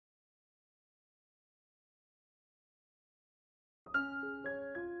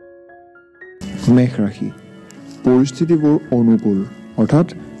মেঘ ৰাশি পৰিস্থিতিবোৰ অনুকূল অৰ্থাৎ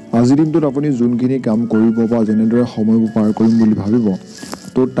আজিৰ দিনটোত আপুনি যোনখিনি কাম কৰিব বা যেনেদৰে সময়বোৰ পাৰ কৰিম বুলি ভাবিব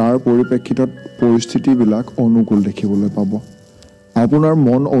তো তাৰ পৰিপ্ৰেক্ষিতত পৰিস্থিতিবিলাক অনুকূল দেখিবলৈ পাব। আপোনাৰ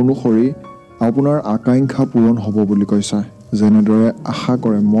মন অনুসৰি আপোনাৰ আকাংক্ষা পূৰণ হ'ব বুলি কৈছে। যেনেদৰে আশা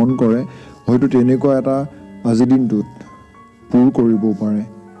কৰে মন কৰে হয়তো তেনেকুৱা এটা আজিৰ দিনটোত পূৰ কৰিবও পাৰে।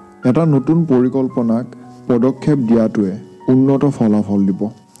 এটা নতুন পৰিকল্পনাক পদক্ষেপ দিয়াটোৱে উন্নত ফলাফল দিব।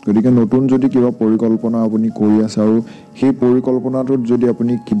 গতিকে নতুন যদি কিবা পৰিকল্পনা আপুনি কৰি আছে আৰু সেই পৰিকল্পনাটোত যদি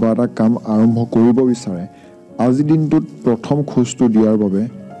আপুনি কিবা এটা কাম আৰম্ভ কৰিব বিচাৰে আজিৰ দিনটোত প্ৰথম খোজটো দিয়াৰ বাবে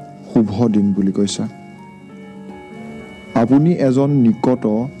শুভ দিন বুলি কৈছে। আপুনি এজন নিকট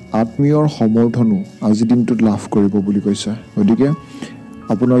আত্মীয়ৰ সমৰ্থনো আজিৰ দিনটোত লাভ কৰিব বুলি কৈছে। গতিকে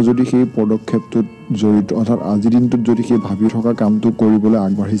আপোনাৰ যদি সেই পদক্ষেপটোত জড়িত অৰ্থাৎ আজিৰ দিনটোত যদি সেই ভাবি থকা কামটো কৰিবলৈ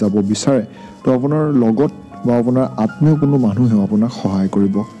আগবাঢ়ি যাব বিচাৰে তো আপোনাৰ লগত বা আপোনাৰ আত্মীয় কোনো মানুহেও আপোনাক সহায়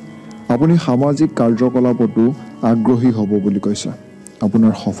কৰিব। আপুনি সামাজিক কাৰ্যকলাপতো আগ্ৰহী হ'ব বুলি কৈছে।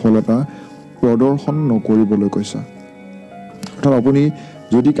 আপোনাৰ সফলতা প্ৰদৰ্শন নকৰিবলৈ কৈছে। অৰ্থাৎ আপুনি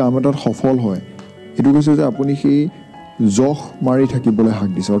যদি কাম এটাত সফল হয় এইটো কৈছে যে আপুনি সেই জখ মাৰি থাকিবলৈ হাক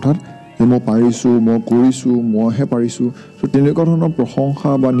দিছে। অৰ্থাৎ যে মই পাৰিছোঁ, মই কৰিছোঁ, মইহে পাৰিছোঁ। তো তেনেকুৱা ধৰণৰ প্ৰশংসা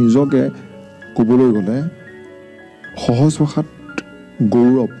বা নিজকে ক'বলৈ গ'লে সহজ ভাষাত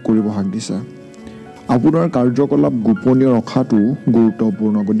গৌৰৱ কৰিব হাক দিছে। আপোনাৰ কাৰ্যকলাপ গোপনীয় ৰখাটো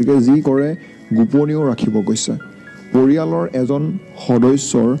গুৰুত্বপূৰ্ণ। গতিকে যি কৰে গোপনীয় ৰাখিব কৈছে। পৰিয়ালৰ এজন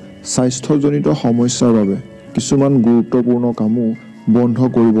সদস্যৰ স্বাস্থ্যজনিত সমস্যাৰ বাবে কিছুমান গুৰুত্বপূৰ্ণ কামো বন্ধ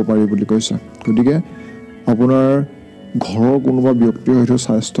কৰিব পাৰি বুলি কৈছে। গতিকে আপোনাৰ ঘৰৰ কোনোবা ব্যক্তিৰ হয়তো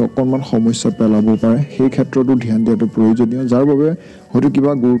স্বাস্থ্য অকণমান সমস্যা পেলাব পাৰে, সেই ক্ষেত্ৰতো ধ্যান দিয়াটো প্ৰয়োজনীয়, যাৰ বাবে হয়তো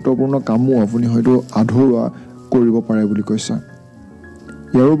কিবা গুৰুত্বপূৰ্ণ কামো আপুনি হয়তো আধৰুৱা কৰিব পাৰে বুলি কৈছে।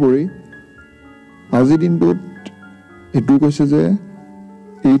 ইয়াৰোপৰি আজিৰ দিনটোত এইটো কৈছে যে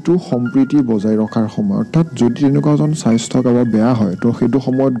এইটো সম্প্ৰীতি বজাই ৰখাৰ সময়। অৰ্থাৎ যদি তেনেকুৱা এজন স্বাস্থ্য কাৰোবাৰ বেয়া হয় তো সেইটো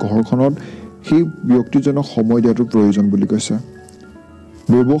সময়ত ঘৰখনত সেই ব্যক্তিজনক সময় দিয়াটো প্ৰয়োজন বুলি কৈছে।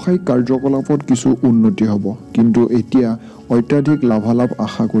 ব্যৱসায়িক কাৰ্যকলাপত কিছু উন্নতি হ'ব, কিন্তু এতিয়া অত্যাধিক লাভালাভ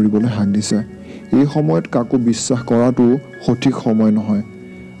আশা কৰিবলৈ হাক দিছে। এই সময়ত কাকো বিশ্বাস কৰাটো সঠিক সময় নহয়।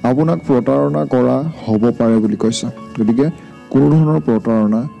 আপোনাক প্ৰতাৰণা কৰা হ'ব পাৰে বুলি কৈছে। গতিকে কোনো ধৰণৰ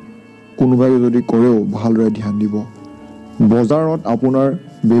প্ৰতাৰণা কোনোবাই যদি কৰেও ভালদৰে ধ্যান দিব। বজাৰত আপোনাৰ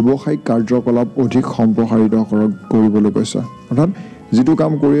ব্যৱসায়িক কাৰ্যকলাপ অধিক সম্প্ৰসাৰিত কৰিবলৈ কৈছে। অৰ্থাৎ যিটো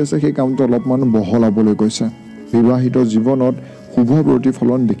কাম কৰি আছে সেই কামটো অলপমান বহলাবলৈ কৈছে। বিবাহিত জীৱনত শুভ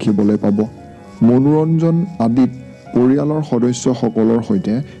প্ৰতিফলন দেখিবলৈ পাব। মনোৰঞ্জন আদিত পৰিয়ালৰ সদস্যসকলৰ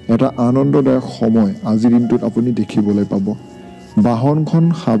সৈতে এটা আনন্দদায়ক সময় আজিৰ দিনটোত আপুনি দেখিবলৈ পাব। বাহনখন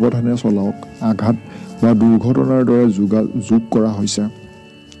সাৱধানে চলাওক, আঘাত বা দুৰ্ঘটনাৰ দৰে যোগ কৰা হৈছে।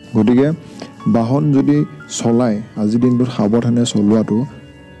 গতিকে বাহন যদি চলায় আজিৰ দিনটোত সাৱধানে চলোৱাটো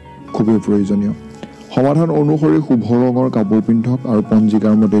খুবেই প্ৰয়োজনীয়। সমাধান অনুসৰি শুভ ৰঙৰ কাপোৰ পিন্ধক আৰু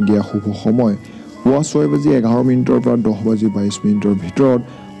পঞ্জিকাৰ মতে দিয়া শুভ সময় পুৱা 6:11 পৰা 10:22 ভিতৰত,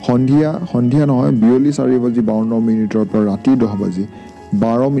 সন্ধিয়া নহয় 4:52 পৰা ৰাতি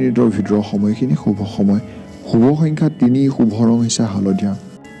 10:12 ভিতৰৰ সময়খিনি শুভ সময়। শুভ সংখ্যা 3, শুভ ৰং হৈছে হালধীয়া।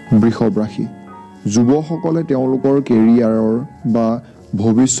 বৃষভ ৰাশি যুৱকসকলে তেওঁলোকৰ কেৰিয়াৰৰ বা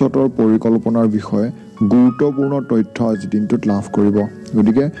ভৱিষ্যতৰ পৰিকল্পনাৰ বিষয়ে গুৰুত্বপূৰ্ণ তথ্য আজিৰ দিনটোত লাভ কৰিব।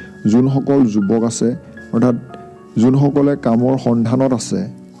 গতিকে যোনসকল যুৱক আছে অৰ্থাৎ যোনসকলে কামৰ সন্ধানত আছে,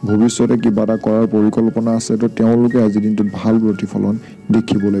 ভৱিষ্যতে কিবা এটা কৰাৰ পৰিকল্পনা আছে তো তেওঁলোকে আজিৰ দিনটোত ভাল প্ৰতিফলন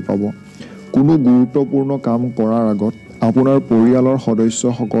দেখিবলৈ পাব। কোনো গুৰুত্বপূৰ্ণ কাম কৰাৰ আগত আপোনাৰ পৰিয়ালৰ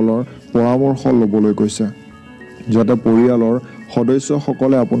সদস্যসকলৰ পৰামৰ্শ ল'বলৈ কৈছে, যাতে পৰিয়ালৰ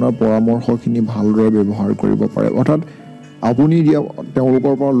সদস্যসকলে আপোনাৰ পৰামৰ্শখিনি ভালদৰে ব্যৱহাৰ কৰিব পাৰে। অৰ্থাৎ আপুনি দিয়া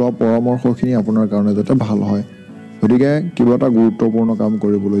তেওঁলোকৰ পৰা লোৱা পৰামৰ্শখিনি আপোনাৰ কাৰণে যাতে ভাল হয়। গতিকে কিবা এটা গুৰুত্বপূৰ্ণ কাম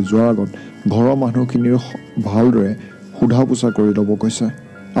কৰিবলৈ যোৱাৰ আগত ঘৰৰ মানুহখিনিৰ ভালদৰে সোধা পোছা কৰি ল'ব কৈছে।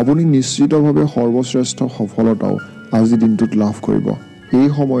 আপুনি নিশ্চিতভাৱে সৰ্বশ্ৰেষ্ঠ সফলতাও আজিৰ দিনটোত লাভ কৰিব। এই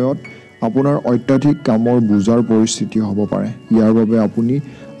সময়ত আপোনাৰ অত্যাধিক কামৰ বোজাৰ পৰিস্থিতি হ'ব পাৰে। ইয়াৰ বাবে আপুনি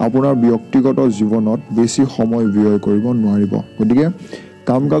আপোনাৰ ব্যক্তিগত জীৱনত বেছি সময় ব্যয় কৰিব নোৱাৰিব। গতিকে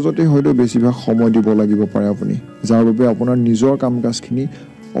কাম কাজতে হয়তো বেছিভাগ সময় দিব লাগিব পাৰে আপুনি, যাৰ বাবে আপোনাৰ নিজৰ কাম কাজখিনি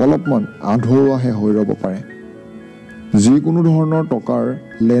অলপমান আধৰুৱাহে হৈ ৰ'ব পাৰে। যিকোনো ধৰণৰ টকাৰ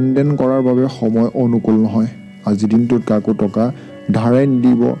লেনদেন কৰাৰ বাবে সময় অনুকূল নহয়। আজিৰ দিনটোত কাকো টকা ধাৰে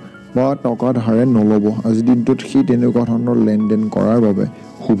নিদিব বা টকা ধাৰে নল'ব। আজিৰ দিনটোত সেই তেনেকুৱা ধৰণৰ লেনদেন কৰাৰ বাবে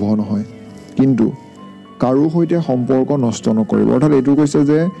শুভ নহয়। কিন্তু কাৰো সৈতে সম্পৰ্ক নষ্ট নকৰিব। অৰ্থাৎ এইটো কৈছে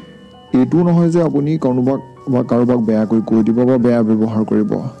যে এইটো নহয় যে আপুনি কাৰোবাক বেয়াকৈ কৈ দিব বা বেয়া ব্যৱহাৰ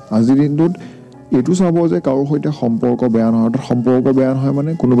কৰিব। আজিৰ দিনটোত এইটো চাব যে কাৰো সৈতে সম্পৰ্ক বেয়া নহয়। অৰ্থাৎ সম্পৰ্ক বেয়া নহয়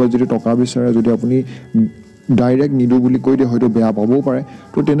মানে কোনোবাই যদি টকা বিচাৰে, যদি আপুনি ডাইৰেক্ট নিদো বুলি কৈ দিয়ে হয়তো বেয়া পাবও পাৰে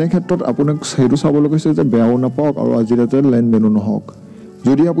তো তেনে ক্ষেত্ৰত আপোনাক সেইটো চাবলৈ কৈছে যে বেয়াও নাপাওক আৰু আজি যাতে লেনদেনো নহওক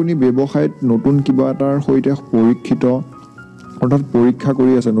যদি আপুনি ব্যৱসায়ত নতুন কিবা এটাৰ সৈতে পৰীক্ষিত অৰ্থাৎ পৰীক্ষা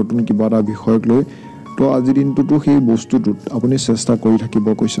কৰি আছে নতুন কিবা এটা বিষয়ক লৈ তো আজিৰ দিনটোতো সেই বস্তুটোত আপুনি চেষ্টা কৰি থাকিব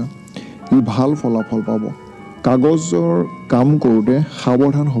কৈছে ই ভাল ফলাফল পাব কাগজৰ কাম কৰোঁতে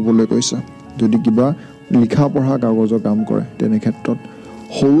সাৱধান হ'বলৈ কৈছে যদি কিবা লিখা পঢ়া কাগজৰ কাম কৰে তেনে ক্ষেত্ৰত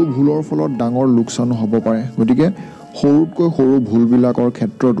সৰু ভুলৰ ফলত ডাঙৰ লোকচানো হ'ব পাৰে গতিকে সৰুতকৈ সৰু ভুলবিলাকৰ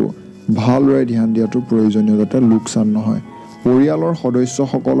ক্ষেত্ৰতো ভালদৰে ধ্যান দিয়াটো প্ৰয়োজনীয় যাতে লোকচান নহয় পৰিয়ালৰ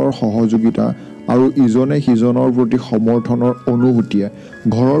সদস্যসকলৰ সহযোগিতা আৰু ইজনে সিজনৰ প্ৰতি সমৰ্থনৰ অনুভূতিয়ে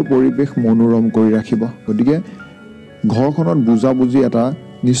ঘৰৰ পৰিৱেশ মনোৰম কৰি ৰাখিব গতিকে ঘৰখনত বুজাবুজি এটা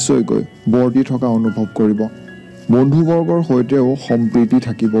নিশ্চয়কৈ বৰ্তি থকা অনুভৱ কৰিব বন্ধুবৰ্গৰ সৈতেও সম্প্ৰীতি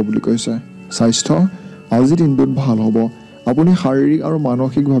থাকিব বুলি কৈছে স্বাস্থ্য আজিৰ দিনটোত ভাল হ'ব আপুনি শাৰীৰিক আৰু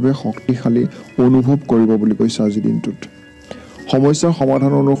মানসিকভাৱে শক্তিশালী অনুভৱ কৰিব বুলি কৈছে আজিৰ দিনটোত সমস্যাৰ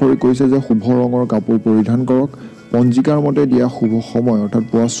সমাধান অনুসৰি কৈছে যে শুভ ৰঙৰ কাপোৰ পৰিধান কৰক পঞ্জিকাৰ মতে দিয়া শুভ সময় অৰ্থাৎ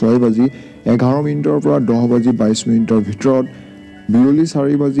পুৱা 6:11 পৰা 10:22 ভিতৰত বিয়লি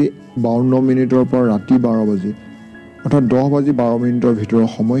 4:52 পৰা ৰাতি 12 অৰ্থাৎ 10:12 ভিতৰৰ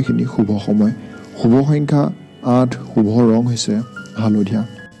সময়খিনি শুভ সময় শুভ সংখ্যা 8 শুভ ৰং হৈছে হালধীয়া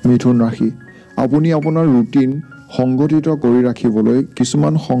মিথুন ৰাশি আপুনি আপোনাৰ ৰুটিন সংগঠিত কৰি ৰাখিবলৈ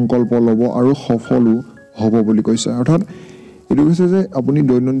কিছুমান সংকল্প ল'ব আৰু সফলো হ'ব বুলি কৈছে অৰ্থাৎ এইটো কৈছে যে আপুনি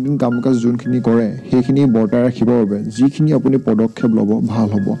দৈনন্দিন কাম কাজ যোনখিনি কৰে সেইখিনি বৰ্তাই ৰাখিবৰ বাবে যিখিনি আপুনি পদক্ষেপ ল'ব ভাল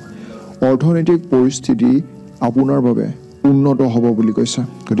হ'ব অৰ্থনৈতিক পৰিস্থিতি আপোনাৰ বাবে উন্নত হ'ব বুলি কৈছে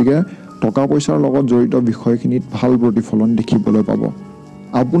গতিকে টকা পইচাৰ লগত জড়িত বিষয়খিনিত ভাল প্ৰতিফলন দেখিবলৈ পাব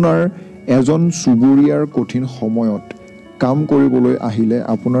আপোনাৰ এজন চুবুৰীয়াৰ কঠিন সময়ত কাম কৰিবলৈ আহিলে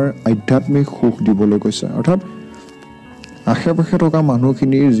আপোনাৰ আধ্যাত্মিক সুখ দিবলৈ কৈছে অৰ্থাৎ আশে পাশে থকা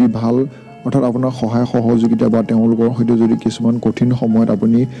মানুহখিনিৰ যি ভাল অৰ্থাৎ আপোনাৰ সহায় সহযোগিতা বা তেওঁলোকৰ সৈতে যদি কিছুমান কঠিন সময়ত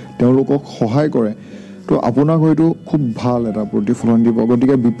আপুনি তেওঁলোকক সহায় কৰে তো আপোনাক হয়তো খুব ভাল এটা প্ৰতিফলন দিব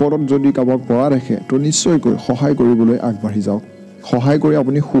গতিকে বিপদত যদি কাৰোবাক পৰা দেখে তো নিশ্চয়কৈ সহায় কৰিবলৈ আগবাঢ়ি যাওক সহায় কৰি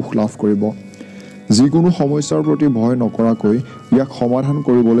আপুনি সুখ লাভ কৰিব যিকোনো সমস্যাৰ প্ৰতি ভয় নকৰাকৈ ইয়াক সমাধান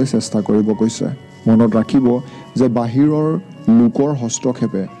কৰিবলৈ চেষ্টা কৰিব কৈছে মনত ৰাখিব যে বাহিৰৰ লোকৰ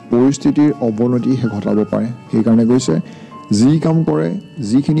হস্তক্ষেপে পৰিস্থিতিৰ অৱনতিহে ঘটাব পাৰে সেইকাৰণে কৈছে যি কাম কৰে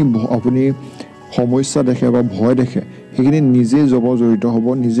যিখিনি আপুনি সমস্যা দেখে বা ভয় দেখে সেইখিনি নিজে জড়িত হ'ব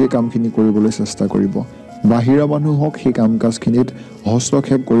নিজে কামখিনি কৰিবলৈ চেষ্টা কৰিব বাহিৰা মানুহক সেই কাম কাজখিনিত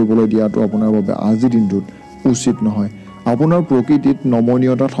হস্তক্ষেপ কৰিবলৈ দিয়াটো আপোনাৰ বাবে আজিৰ দিনটোত উচিত নহয় আপোনাৰ প্ৰকৃতিত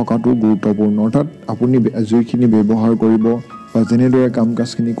নমনীয়তা থকাটো গুৰুত্বপূৰ্ণ অৰ্থাৎ আপুনি যিখিনি ব্যৱহাৰ কৰিব বা যেনেদৰে কাম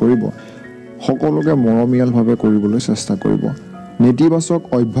কাজখিনি কৰিব সকলোকে মৰমীয়ালভাৱে কৰিবলৈ চেষ্টা কৰিব নেতিবাচক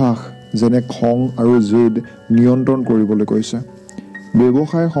অভ্যাস যেনে খং আৰু জেদ নিয়ন্ত্ৰণ কৰিবলৈ কৈছে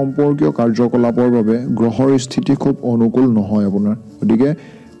ব্যৱসায় সম্পৰ্কীয় কাৰ্যকলাপৰ বাবে গ্ৰহৰ স্থিতি খুব অনুকূল নহয় আপোনাৰ গতিকে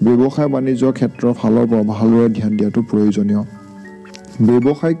ব্যৱসায় বাণিজ্য ক্ষেত্ৰৰ ফালৰ পৰা ভালদৰে ধ্যান দিয়াটো প্ৰয়োজনীয়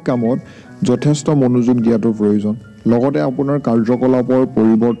ব্যৱসায়িক কামত যথেষ্ট মনোযোগ দিয়াটো প্ৰয়োজন লগতে আপোনাৰ কাৰ্যকলাপৰ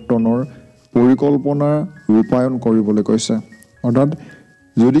পৰিৱৰ্তনৰ পৰিকল্পনা ৰূপায়ণ কৰিবলৈ কৈছে অৰ্থাৎ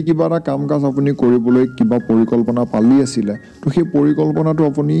যদি কিবা এটা কাম কাজ আপুনি কৰিবলৈ কিবা পৰিকল্পনা পালি আছিলে তো সেই পৰিকল্পনাটো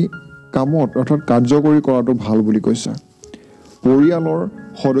আপুনি কামত অৰ্থাৎ কাৰ্যকৰী কৰাটো ভাল বুলি কৈছে পৰিয়ালৰ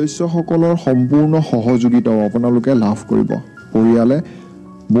সদস্যসকলৰ সম্পূৰ্ণ সহযোগিতাও আপোনালোকে লাভ কৰিব পৰিয়ালে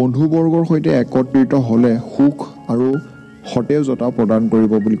বন্ধুবৰ্গৰ সৈতে একত্ৰিত হ'লে সুখ আৰু সতেজতা প্ৰদান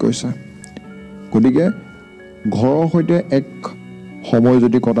কৰিব বুলি কৈছে গতিকে ঘৰৰ সৈতে এক সময়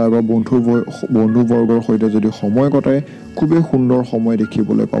যদি কটায় বা বন্ধুবৰ্গৰ সৈতে যদি সময় কটায় খুবেই সুন্দৰ সময়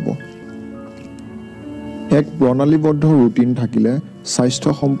দেখিবলৈ পাব এক প্ৰণালীবদ্ধ ৰুটিন থাকিলে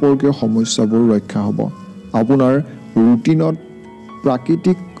স্বাস্থ্য সম্পৰ্কীয় সমস্যাবোৰ ৰক্ষা হ'ব আপোনাৰ ৰুটিনত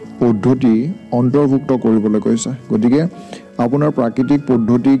প্ৰাকৃতিক পদ্ধতি অন্তৰ্ভুক্ত কৰিবলৈ কৈছে গতিকে আপোনাৰ প্ৰাকৃতিক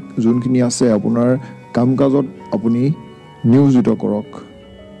পদ্ধতি যোনখিনি আছে আপোনাৰ কাম কাজত আপুনি নিয়োজিত কৰক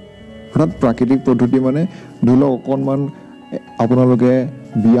অৰ্থাৎ প্ৰাকৃতিক পদ্ধতি মানে ধৰি লওক অকণমান আপোনালোকে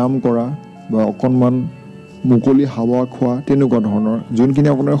ব্যায়াম কৰা বা অকণমান মুকলি হাৱা খোৱা তেনেকুৱা ধৰণৰ যোনখিনি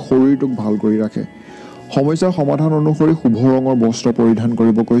আপোনাৰ শৰীৰটোক ভাল কৰি ৰাখে সমস্যাৰ সমাধান অনুসৰি শুভ ৰঙৰ বস্ত্ৰ পৰিধান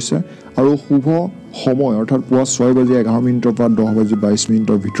কৰিব কৈছে আৰু শুভ সময় অৰ্থাৎ পুৱা 6:11 পৰা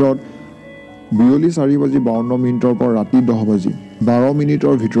 10:22 ভিতৰত বিয়লি 4:52 পৰা ৰাতি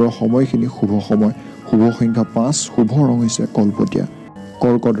 10:12 ভিতৰৰ সময়খিনি শুভ সময় শুভ সংখ্যা 5 শুভ ৰং হৈছে কলপতীয়া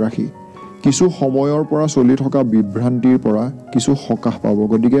কৰ্কট ৰাশি কিছু সময়ৰ পৰা চলি থকা বিভ্ৰান্তিৰ পৰা কিছু সকাহ পাব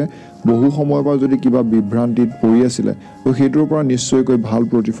গতিকে বহু সময়ৰ পৰা যদি কিবা বিভ্ৰান্তিত পৰি আছিলে তো সেইটোৰ পৰা নিশ্চয়কৈ ভাল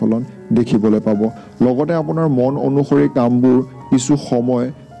প্ৰতিফলন দেখিবলৈ পাব লগতে আপোনাৰ মন অনুসৰি কামবোৰ কিছু সময়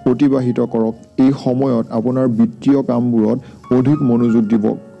অতিবাহিত কৰক এই সময়ত আপোনাৰ বিত্তীয় কামবোৰত অধিক মনোযোগ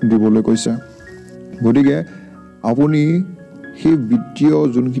দিবলৈ কৈছে গতিকে আপুনি সেই বিত্তীয়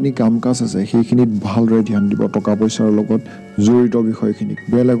যোনখিনি কাম কাজ আছে সেইখিনিত ভালদৰে ধ্যান দিব, টকা পইচাৰ লগত জড়িত বিষয়খিনিক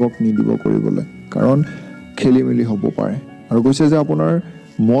বেলেগক নিদিব কৰিবলৈ, কাৰণ খেলি মেলি হ'ব পাৰে। আৰু কৈছে যে আপোনাৰ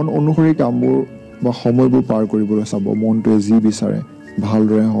মন অনুসৰি কামবোৰ বা সময়বোৰ পাৰ কৰিবলৈ চাব, মনটোৱে যি বিচাৰে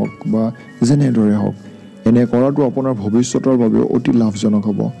ভালদৰে হওক বা যেনেদৰে হওক এনে কৰাটো আপোনাৰ ভৱিষ্যতৰ বাবেও অতি লাভজনক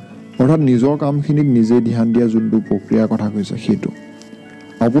হ'ব। অৰ্থাৎ নিজৰ কামখিনিত নিজে ধ্যান দিয়া যোনটো প্ৰক্ৰিয়াৰ কথা কৈছে সেইটো।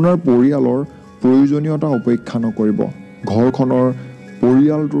 আপোনাৰ পৰিয়ালৰ প্ৰয়োজনীয়তা উপেক্ষা নকৰিব, ঘৰখনৰ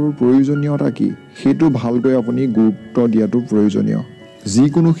পৰিয়ালটোৰ প্ৰয়োজনীয়তা কি সেইটো ভালকৈ আপুনি গুৰুত্ব দিয়াটো প্ৰয়োজনীয়।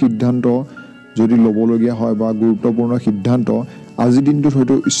 যিকোনো সিদ্ধান্ত যদি ল'বলগীয়া হয় বা গুৰুত্বপূৰ্ণ সিদ্ধান্ত আজিৰ দিনটোত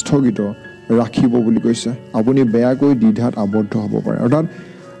হয়তো স্থগিত ৰাখিব বুলি কৈছে। আপুনি বেয়াকৈ দ্বিধাত আবদ্ধ হ'ব পাৰে। অৰ্থাৎ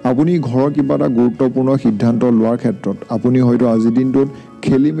আপুনি ঘৰৰ কিবা এটা গুৰুত্বপূৰ্ণ সিদ্ধান্ত লোৱাৰ ক্ষেত্ৰত আপুনি হয়তো আজিৰ দিনটোত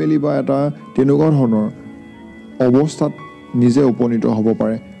খেলি মেলি বা এটা তেনেকুৱা ধৰণৰ অৱস্থাত নিজে উপনীত হ'ব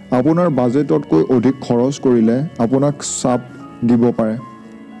পাৰে। আপোনাৰ বাজেটতকৈ অধিক খৰচ কৰিলে আপোনাক চাপ দিব পাৰে।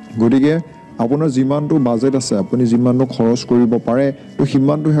 গতিকে আপোনাৰ যিমানটো বাজেট আছে আপুনি যিমানটো খৰচ কৰিব পাৰে তো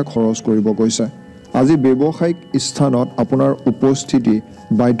সিমানটোহে খৰচ কৰিব কৈছে। আজি ব্যৱসায়িক স্থানত আপোনাৰ উপস্থিতি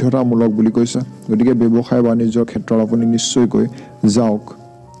বাধ্যতামূলক বুলি কৈছে। গতিকে ব্যৱসায় বাণিজ্যৰ ক্ষেত্ৰত আপুনি নিশ্চয়কৈ যাওক।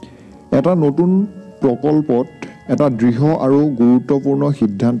 এটা নতুন প্ৰকল্পত এটা দৃঢ় আৰু গুৰুত্বপূৰ্ণ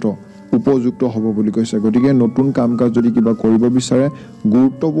সিদ্ধান্ত উপযুক্ত হ'ব বুলি কৈছে। গতিকে নতুন কাম কাজ যদি কিবা কৰিব বিচাৰে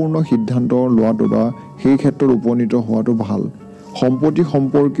গুৰুত্বপূৰ্ণ সিদ্ধান্ত লোৱাটো বা সেই ক্ষেত্ৰত উপনীত হোৱাটো ভাল। সম্পত্তি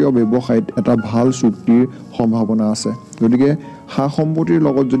সম্পৰ্কীয় ব্যৱসায়ত এটা ভাল চুক্তিৰ সম্ভাৱনা আছে। গতিকে সা সম্পত্তিৰ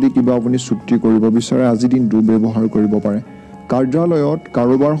লগত যদি কিবা আপুনি চুক্তি কৰিব বিচাৰে আজিৰ দিনটো ব্যৱহাৰ কৰিব পাৰে। কাৰ্যালয়ত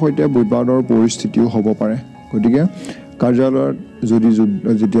কাৰোবাৰ সৈতে বিবাদৰ পৰিস্থিতিও হ'ব পাৰে। গতিকে কাৰ্যালয়ত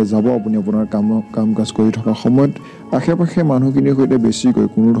যেতিয়া যাব আপুনি আপোনাৰ কাম কাজ কৰি থকা সময়ত আশে পাশে মানুহখিনিৰ সৈতে বেছিকৈ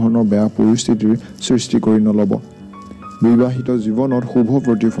কোনো ধৰণৰ বেয়া পৰিস্থিতিৰ সৃষ্টি কৰি নল'ব। বিবাহিত জীৱনত শুভ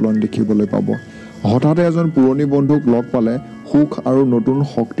প্ৰতিফলন দেখিবলৈ পাব। হঠাতে এজন পুৰণি বন্ধুক লগ পালে সুখ আৰু নতুন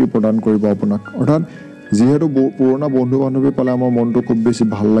শক্তি প্ৰদান কৰিব আপোনাক। অৰ্থাৎ যিহেতু পুৰণা বন্ধু বান্ধৱী পালে আমাৰ মনটো খুব বেছি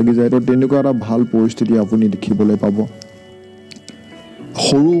ভাল লাগি যায়, তো তেনেকুৱা এটা ভাল পৰিস্থিতি আপুনি দেখিবলৈ পাব।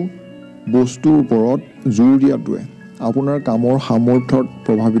 সৰু বস্তুৰ ওপৰত জোৰ দিয়াটোৱে আপোনাৰ কামৰ সামৰ্থ্যত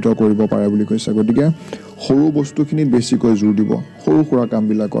প্ৰভাৱিত কৰিব পাৰে বুলি কৈছে। গতিকে সৰু বস্তুখিনিত বেছিকৈ জোৰ দিব, সৰু সুৰা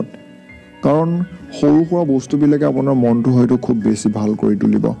কামবিলাকত, কাৰণ সৰু সুৰা বস্তুবিলাকে আপোনাৰ মনটো হয়তো খুব বেছি ভাল কৰি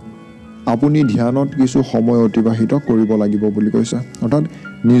তুলিব। আপুনি ধ্যানত কিছু সময় অতিবাহিত কৰিব লাগিব বুলি কৈছে। অৰ্থাৎ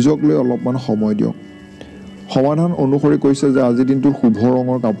নিজক লৈ অলপমান সময় দিয়ক। সমাধান অনুসৰি কৈছে যে আজিৰ দিনটোত শুভ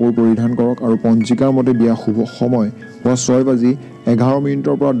ৰঙৰ কাপোৰ পৰিধান কৰক আৰু পঞ্জিকাৰ মতে দিয়া শুভ সময় হোৱা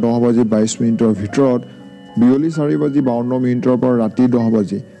 6:11 পৰা 10:22 ভিতৰত, বিয়লি 4:52 পৰা ৰাতি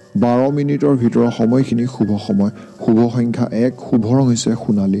 10:12 ভিতৰৰ সময়খিনি শুভ সময়। শুভ সংখ্যা 1, শুভ ৰং হৈছে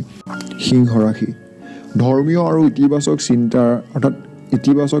সোণালী। সিংহ ৰাশি। ধৰ্মীয় আৰু ইতিবাচক চিন্তাৰ অৰ্থাৎ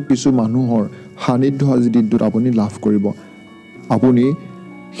ইতিবাচক কিছু মানুহৰ সান্নিধ্য আজিৰ দিনটোত আপুনি লাভ কৰিব। আপুনি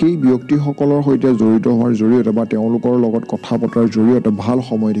সেই ব্যক্তিসকলৰ সৈতে জড়িত হোৱাৰ জৰিয়তে বা তেওঁলোকৰ লগত কথা পতাৰ জৰিয়তে ভাল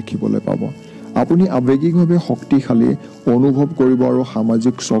সময় দেখিবলৈ পাব। আপুনি আৱেগিকভাৱে শক্তিশালী অনুভৱ কৰিব আৰু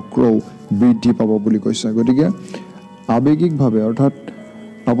সামাজিক চক্ৰও বৃদ্ধি পাব বুলি কৈছে। গতিকে আৱেগিকভাৱে অৰ্থাৎ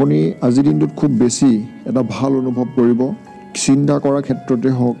আপুনি আজিৰ দিনটোত খুব বেছি এটা ভাল অনুভৱ কৰিব, চিন্তা কৰাৰ ক্ষেত্ৰতে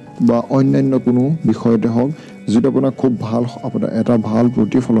হওক বা অন্যান্য কোনো বিষয়তে হওক, যিটো আপোনাক খুব ভাল এটা ভাল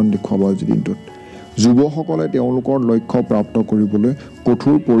প্ৰতিফলন দেখুৱাব আজিৰ দিনটোত। যুৱকসকলে তেওঁলোকৰ লক্ষ্য প্ৰাপ্ত কৰিবলৈ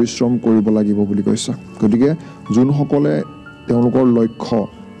কঠোৰ পৰিশ্ৰম কৰিব লাগিব বুলি কৈছে। গতিকে যোনসকলে তেওঁলোকৰ লক্ষ্য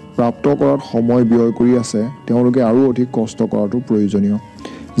প্ৰাপ্ত কৰাত সময় ব্যয় কৰি আছে তেওঁলোকে আৰু অধিক কষ্ট কৰাটো প্ৰয়োজনীয়।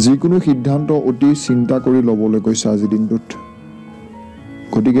 যিকোনো সিদ্ধান্ত অতি চিন্তা কৰি ল'বলৈ কৈছে আজিৰ দিনটোত।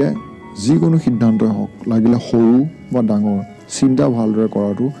 গতিকে যিকোনো সিদ্ধান্তই হওক, লাগিলে সৰু বা ডাঙৰ, চিন্তা ভালদৰে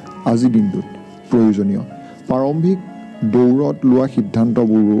কৰাটো আজিৰ দিনটোত প্ৰয়োজনীয়। প্ৰাৰম্ভিক দৌৰত লোৱা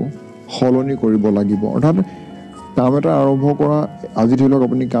সিদ্ধান্তবোৰো সলনি কৰিব লাগিব। অৰ্থাৎ কাম এটা আৰম্ভ কৰা, আজি ধৰি লওক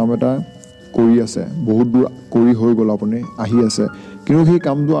আপুনি কাম এটা কৰি আছে, বহুত দূৰ কৰি হৈ গ'ল, আপুনি আহি আছে, কিন্তু সেই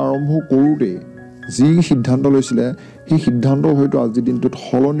কামটো আৰম্ভ কৰোঁতেই যি সিদ্ধান্ত লৈছিলে সেই সিদ্ধান্ত হয়তো আজিৰ দিনটোত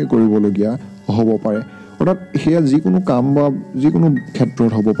সলনি কৰিবলগীয়া হ'ব পাৰে। অৰ্থাৎ সেয়া যিকোনো কাম বা যিকোনো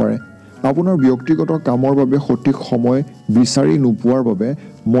ক্ষেত্ৰত হ'ব পাৰে। আপোনাৰ ব্যক্তিগত কামৰ বাবে সঠিক সময় বিচাৰি নোপোৱাৰ বাবে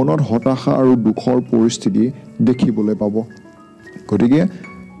মনত হতাশা আৰু দুখৰ পৰিস্থিতি দেখিবলৈ পাব। গতিকে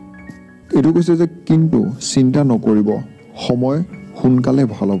এইটো কৈছে যে কিন্তু চিন্তা নকৰিব, সময় সোনকালে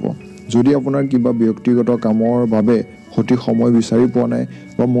ভাল হ'ব। যদি আপোনাৰ কিবা ব্যক্তিগত কামৰ বাবে সঠিক সময় বিচাৰি পোৱা নাই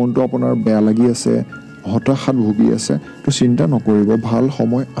বা মনটো আপোনাৰ বেয়া লাগি আছে, হতাশাত ভুগি আছে, তো চিন্তা নকৰিব, ভাল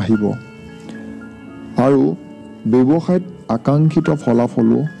সময় আহিব। আৰু ব্যৱসায়ত আকাংক্ষিত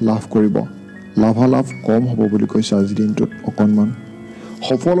ফলাফলো লাভ কৰিব। লাভালাভ কম হ'ব বুলি কৈছে আজিৰ দিনটোত অকণমান।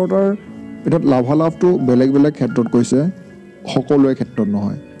 সফলতাৰ এতিয়া লাভালাভটো বেলেগ বেলেগ ক্ষেত্ৰত কৈছে, সকলোৰে ক্ষেত্ৰত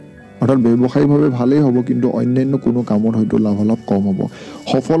নহয়। অৰ্থাৎ ব্যৱসায়িকভাৱে ভালেই হ'ব, কিন্তু অন্যান্য কোনো কামত হয়তো লাভালাভ কম হ'ব।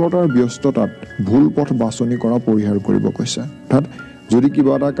 সফলতাৰ ব্যস্ততাত ভুল পথ বাছনি কৰা পৰিহাৰ কৰিব কৈছে। অৰ্থাৎ যদি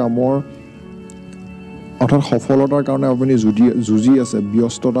কিবা এটা কামৰ অৰ্থাৎ সফলতাৰ কাৰণে আপুনি যুঁজি আছে,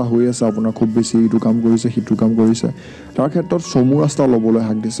 ব্যস্ততা হৈ আছে, আপোনাৰ খুব বেছি ইটো কাম কৰিছে সিটো কাম কৰিছে, তাৰ ক্ষেত্ৰত চমু ৰাস্তা ল'বলৈ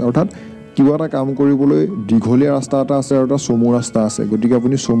হাক দিছে। অৰ্থাৎ কিবা এটা কাম কৰিবলৈ দীঘলীয়া ৰাস্তা এটা আছে আৰু এটা চমু ৰাস্তা আছে, গতিকে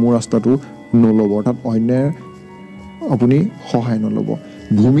আপুনি চমু ৰাস্তাটো নল'ব, অৰ্থাৎ অন্যায় আপুনি সহায় নল'ব।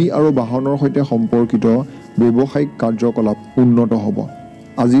 ভূমি আৰু বাহনৰ সৈতে সম্পৰ্কিত ব্যৱসায়িক কাৰ্যকলাপ উন্নত হ'ব।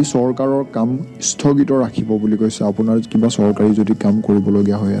 আজি চৰকাৰৰ কাম স্থগিত ৰাখিব বুলি কৈছে। আপোনাৰ কিবা চৰকাৰী যদি কাম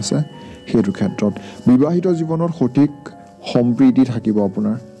কৰিবলগীয়া হৈ আছে সেইটো ক্ষেত্ৰত। বিবাহিত জীৱনত সঠিক সম্প্ৰীতি থাকিব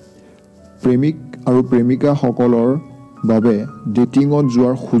আপোনাৰ। প্ৰেমিক আৰু প্ৰেমিকাসকলৰ বাবে ডেটিঙত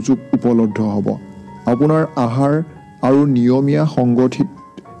যোৱাৰ সুযোগ উপলব্ধ হ'ব। আপোনাৰ আহাৰ আৰু নিয়মীয়া সংগঠিত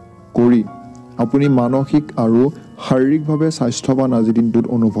কৰি আপুনি মানসিক আৰু শাৰীৰিকভাৱে স্বাস্থ্যৱান আজিৰ দিনটোত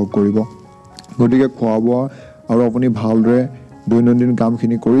অনুভৱ কৰিব। গতিকে খোৱা বোৱা আৰু আপুনি ভালদৰে দৈনন্দিন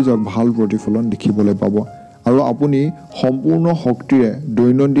কামখিনি কৰি যাওক, ভাল প্ৰতিফলন দেখিবলৈ পাব। আৰু আপুনি সম্পূৰ্ণ শক্তিৰে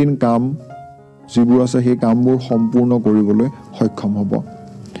দৈনন্দিন কাম যিবোৰ আছে সেই কামবোৰ সম্পূৰ্ণ কৰিবলৈ সক্ষম হ'ব।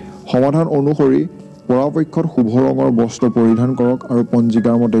 সমাধান অনুসৰি পৰাপক্ষত শুভ ৰঙৰ বস্ত্ৰ পৰিধান কৰক আৰু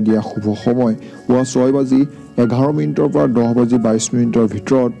পঞ্জিকাৰ মতে দিয়া শুভ সময় পুৱা 6:11 পৰা 10:22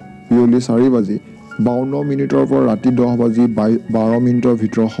 ভিতৰত, বিয়লি 4:52 পৰা ৰাতি 10:12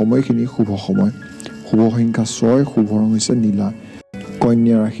 ভিতৰত সময়খিনি শুভ সময়। শুভ সংখ্যা 6, শুভ ৰং হৈছে নীলা।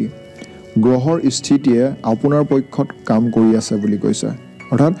 কন্যা ৰাশি। গ্ৰহৰ স্থিতিয়ে আপোনাৰ পক্ষত কাম কৰি আছে বুলি কৈছে।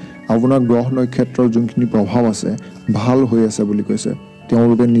 অৰ্থাৎ আপোনাৰ গ্ৰহ নক্ষত্ৰৰ যোনখিনি প্ৰভাৱ আছে ভাল হৈ আছে বুলি কৈছে।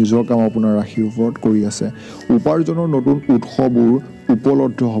 তেওঁলোকে নিজৰ কাম আপোনাৰ ৰাশিৰ ওপৰত কৰি আছে। উপাৰ্জনৰ নতুন উৎসবোৰ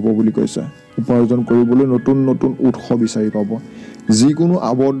উপলব্ধ হ'ব বুলি কৈছে। উপাৰ্জন কৰিবলৈ নতুন নতুন উৎস বিচাৰি পাব। যিকোনো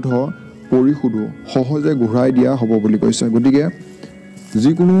আবদ্ধ পৰিশোধো সহজে ঘূৰাই দিয়া হ'ব বুলি কৈছে। গতিকে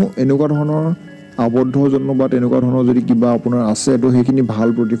যিকোনো এনেকুৱা ধৰণৰ আবদ্ধজন বা তেনেকুৱা ধৰণৰ যদি কিবা আপোনাৰ আছে তো সেইখিনি ভাল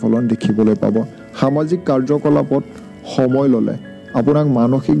প্ৰতিফলন দেখিবলৈ পাব। সামাজিক কাৰ্যকলাপত সময় ল'লে আপোনাক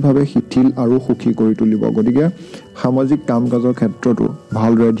মানসিকভাৱে শিথিল আৰু সুখী কৰি তুলিব। গতিকে সামাজিক কাম কাজৰ ক্ষেত্ৰতো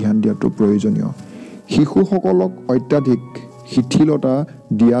ভালদৰে ধ্যান দিয়াটো প্ৰয়োজনীয়। শিশুসকলক অত্যাধিক শিথিলতা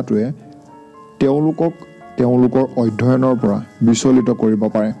দিয়াটোৱে তেওঁলোকৰ অধ্যয়নৰ পৰা বিচলিত কৰিব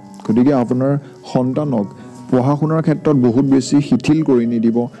পাৰে। গতিকে আপোনাৰ সন্তানক পঢ়া শুনাৰ ক্ষেত্ৰত বহুত বেছি শিথিল কৰি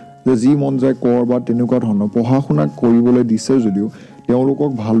নিদিব, যে যি মন যায় কৰ বা তেনেকুৱা ধৰণৰ। পঢ়া শুনা কৰিবলৈ দিছে যদিও তেওঁলোকক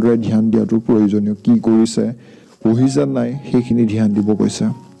ভালদৰে ধ্যান দিয়াটো প্ৰয়োজনীয়। কি কৰিছে, পঢ়িছে নাই, সেইখিনি ধ্যান দিব কৈছে।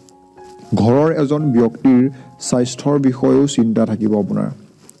 ঘৰৰ এজন ব্যক্তিৰ স্বাস্থ্যৰ বিষয়েও চিন্তা থাকিব আপোনাৰ।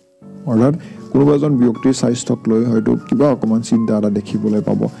 অৰ্থাৎ কোনোবা এজন ব্যক্তিৰ স্বাস্থ্যক লৈ হয়তো কিবা অকণমান চিন্তা এটা দেখিবলৈ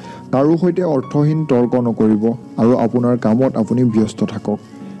পাব। কাৰো সৈতে অৰ্থহীন তৰ্ক নকৰিব আৰু আপোনাৰ কামত আপুনি ব্যস্ত থাকক।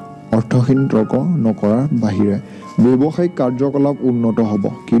 অৰ্থহীন তৰ্ক নকৰাৰ বাহিৰে ব্যৱসায়িক কাৰ্যকলাপ উন্নত হ'ব,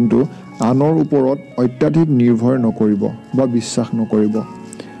 কিন্তু আনৰ ওপৰত অত্যাধিক নিৰ্ভৰ নকৰিব বা বিশ্বাস নকৰিব।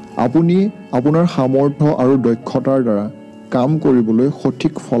 আপুনি আপোনাৰ সামৰ্থ্য আৰু দক্ষতাৰ দ্বাৰা কাম কৰিবলৈ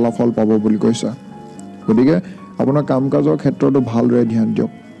সঠিক ফলাফল পাব বুলি কৈছে। গতিকে আপোনাৰ কাম কাজৰ ক্ষেত্ৰতো ভালদৰে ধ্যান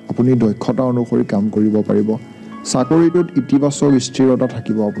দিয়ক। আপুনি দক্ষতা অনুসৰি কাম কৰিব পাৰিব। চাকৰিটোত ইতিবাচক স্থিৰতা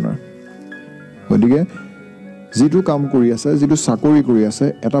থাকিব আপোনাৰ। গতিকে যিটো কাম কৰি আছে, যিটো চাকৰি কৰি আছে,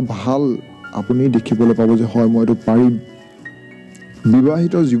 এটা ভাল আপুনি দেখিবলৈ পাব যে হয় মই এইটো পাৰিম।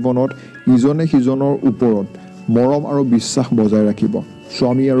 বিবাহিত জীৱনত ইজনে সিজনৰ ওপৰত মৰম আৰু বিশ্বাস বজাই ৰাখিব।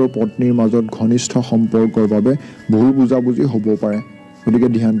 স্বামী আৰু পত্নীৰ মাজত ঘনিষ্ঠ সম্পৰ্কৰ বাবে ভুল বুজাবুজি হ'ব পাৰে, গতিকে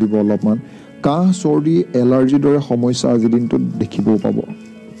ধ্যান দিব অলপমান। কাহ, চৰ্দি, এলাৰ্জিৰ দৰে সমস্যা আজিৰ দিনটোত দেখিবও পাব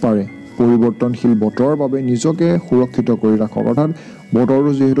পাৰে। পৰিৱৰ্তনশীল বতৰৰ বাবে নিজকে সুৰক্ষিত কৰি ৰাখক। অৰ্থাৎ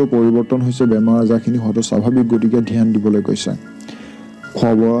বতৰটো যিহেতু পৰিৱৰ্তন হৈছে, বেমাৰ আজাৰখিনি হোৱাটো স্বাভাৱিক, গতিকে ধ্যান দিবলৈ কৈছে।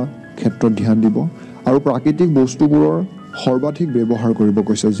 খোৱা বোৱা ক্ষেত্ৰত ধ্যান দিব আৰু প্ৰাকৃতিক বস্তুবোৰৰ সৰ্বাধিক ব্যৱহাৰ কৰিব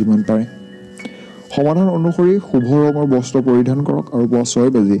কৈছে যিমান পাৰে। সমাধান অনুসৰি শুভ ৰঙৰ বস্ত্ৰ পৰিধান কৰক আৰু পুৱা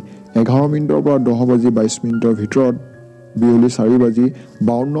 6:11 পৰা 10:22 ভিতৰত, বিয়লি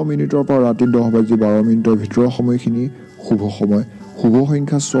 4:52 পৰা ৰাতি 10:12 ভিতৰৰ সময়খিনি শুভ সময়। শুভ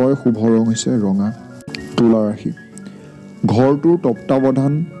সংখ্যা 6, শুভ ৰং হৈছে ৰঙা। তুলা ৰাশি। ঘৰটোৰ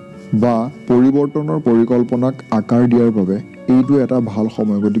তত্বাৱধান বা পৰিৱৰ্তনৰ পৰিকল্পনাক আকাৰ দিয়াৰ বাবে এইটো এটা ভাল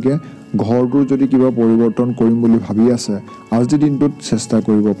সময়। গতিকে ঘৰটোৰ যদি কিবা পৰিৱৰ্তন কৰিম বুলি ভাবি আছে, আজিৰ দিনটোত চেষ্টা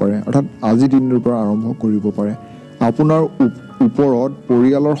কৰিব পাৰে। অৰ্থাৎ আজিৰ দিনটোৰ পৰা আৰম্ভ কৰিব পাৰে। আপোনাৰ ওপৰত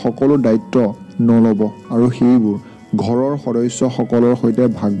পৰিয়ালৰ সকলো দায়িত্ব নল'ব আৰু সেইবোৰ ঘৰৰ সদস্যসকলৰ সৈতে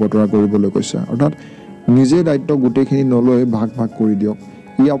ভাগ বতৰা কৰিবলৈ কৈছে। অৰ্থাৎ নিজে দায়িত্ব গোটেইখিনি নলৈ ভাগ কৰি দিয়ক।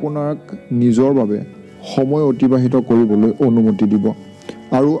 ই আপোনাক নিজৰ বাবে সময় অতিবাহিত কৰিবলৈ অনুমতি দিব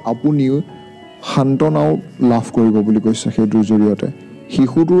আৰু আপুনিও সান্তনাও লাভ কৰিব বুলি কৈছে সেইটোৰ জৰিয়তে।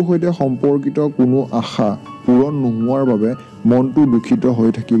 শিশুটোৰ সৈতে সম্পৰ্কিত কোনো আশা পূৰণ নোহোৱাৰ বাবে মনটো দুখিত হৈ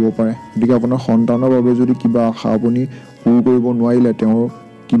থাকিব পাৰে। গতিকে আপোনাৰ সন্তানৰ বাবে যদি কিবা আশা আপুনি পূৰ কৰিব নোৱাৰিলে, তেওঁৰ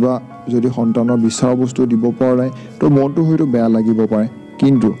কিবা যদি সন্তানৰ বিচৰা বস্তু দিব পৰা নাই, তো মনটো হয়তো বেয়া লাগিব পাৰে।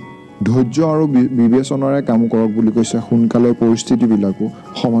 কিন্তু ধৈৰ্য আৰু বিবেচনাৰে কাম কৰক বুলি কৈছে। সোনকালে পৰিস্থিতিবিলাকো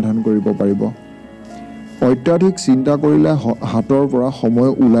সমাধান কৰিব পাৰিব। অত্যাধিক চিন্তা কৰিলে হাতৰ পৰা সময়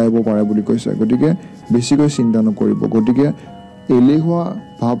ওলাব পাৰে বুলি কৈছে। গতিকে বেছিকৈ চিন্তা নকৰিব। গতিকে এলেহুৱা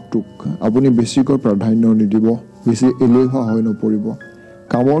ভাৱটোক আপুনি বেছিকৈ প্ৰাধান্য নিদিব, বেছি এলেহুৱা হৈ নপৰিব।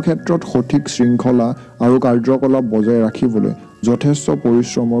 কামৰ ক্ষেত্ৰত সঠিক শৃংখলা আৰু কাৰ্যকলাপ বজাই ৰাখিবলৈ যথেষ্ট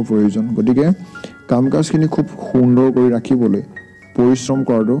পৰিশ্ৰমৰ প্ৰয়োজন। গতিকে কাম কাজখিনি খুব সুন্দৰ কৰি ৰাখিবলৈ পৰিশ্ৰম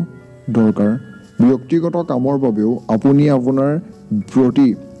কৰাটো দৰকাৰ। ব্যক্তিগত কামৰ বাবেও আপুনি আপোনাৰ প্ৰতি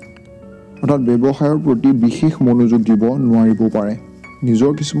অৰ্থাৎ ব্যৱসায়ৰ প্ৰতি বিশেষ মনোযোগ দিব নোৱাৰিব পাৰে,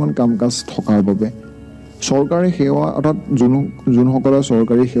 নিজৰ কিছুমান কাম কাজ থকাৰ বাবে। চৰকাৰী সেৱা অৰ্থাৎ যোনসকলে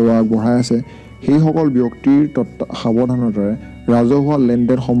চৰকাৰী সেৱা আগবঢ়াই আছে, সেইসকল ব্যক্তিৰ সাৱধানতাৰে ৰাজহুৱা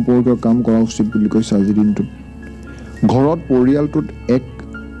লেনদেন সম্পৰ্কীয় কাম কৰা উচিত বুলি কৈছে আজিৰ দিনটোত। ঘৰত পৰিয়ালটোত এক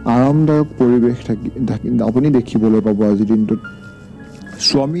আৰামদায়ক পৰিৱেশ আপুনি দেখিবলৈ পাব আজিৰ দিনটোত।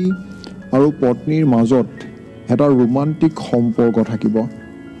 স্বামী আৰু পত্নীৰ মাজত এটা ৰোমান্টিক সম্পৰ্ক থাকিব।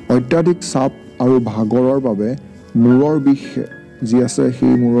 অত্যাধিক চাপ আৰু ভাগৰৰ বাবে মূৰৰ বিষ যি আছে,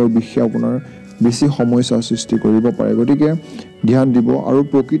 সেই মূৰৰ বিষে আপোনাৰ বেছি সমস্যাৰ সৃষ্টি কৰিব পাৰে। গতিকে ধ্যান দিব আৰু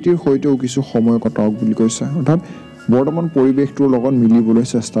প্ৰকৃতিৰ সৈতেও কিছু সময় কটাওক বুলি কৈছে। অৰ্থাৎ বৰ্তমান পৰিৱেশটোৰ লগত মিলিবলৈ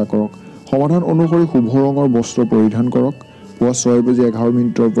চেষ্টা কৰক। সমাধান অনুসৰি শুভ ৰঙৰ বস্ত্ৰ পৰিধান কৰক। পুৱা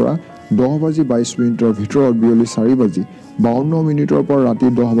 6:11 পৰা 10:22 ভিতৰত, বিয়লি 4:52 পৰা ৰাতি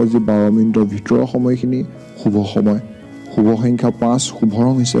 10:12 ভিতৰৰ সময়খিনি শুভ সময়। শুভ সংখ্যা 5, শুভ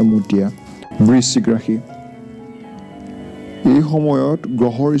ৰং হৈছে মটীয়া। বৃশ্চিক ৰাশি, এই সময়ত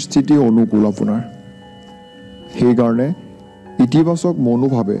গ্ৰহৰ স্থিতি অনুকূল আপোনাৰ। সেইকাৰণে ইতিবাচক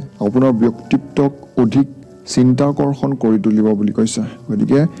মনোভাৱে আপোনাৰ ব্যক্তিত্বক অধিক চিন্তাকৰ্ষণ কৰি তুলিব বুলি কৈছে।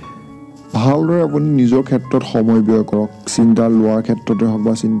 গতিকে ভালদৰে আপুনি নিজৰ ক্ষেত্ৰত সময় ব্যয় কৰক। চিন্তা লোৱাৰ ক্ষেত্ৰতে হওক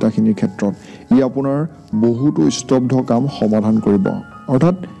বা চিন্তাখিনিৰ ক্ষেত্ৰত ই আপোনাৰ বহুতো স্তব্ধ কাম সমাধান কৰিব।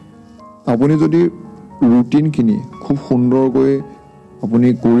 অৰ্থাৎ আপুনি যদি ৰুটিনখিনি খুব সুন্দৰকৈ আপুনি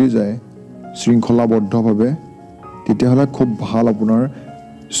কৰি যায় শৃংখলাবদ্ধভাৱে, তেতিয়াহ'লে খুব ভাল আপোনাৰ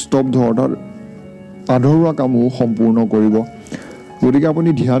স্তব্ধ অৰ্থাৎ আধৰুৱা কামো সম্পূৰ্ণ কৰিব। গতিকে আপুনি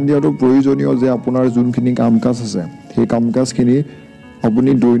ধ্যান দিয়াটো প্ৰয়োজনীয় যে আপোনাৰ যোনখিনি কাম কাজ আছে, সেই কাম কাজখিনি আপুনি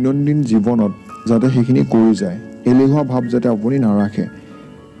দৈনন্দিন জীৱনত যাতে সেইখিনি কৰি যায়, এলেহুৱা ভাৱ যাতে আপুনি নাৰাখে।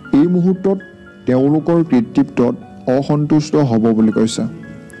 এই মুহূৰ্তত তেওঁলোকৰ কৃতিত্বত অসন্তুষ্ট হ'ব বুলি কৈছে।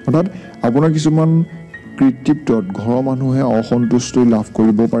 অৰ্থাৎ আপোনাৰ কিছুমান কৃতিত্বত ঘৰৰ মানুহে অসন্তুষ্টি লাভ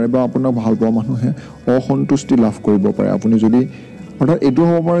কৰিব পাৰে বা আপোনাক ভাল পোৱা মানুহে অসন্তুষ্টি লাভ কৰিব পাৰে। আপুনি যদি অৰ্থাৎ এইটো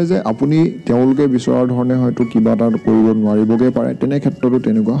হ'ব পাৰে যে আপুনি তেওঁলোকে বিচৰা ধৰণে হয়তো কিবা এটা কৰিব নোৱাৰিবগৈ পাৰে, তেনে ক্ষেত্ৰতো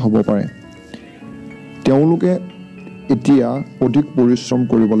তেনেকুৱা হ'ব পাৰে। তেওঁলোকে এতিয়া অধিক পৰিশ্ৰম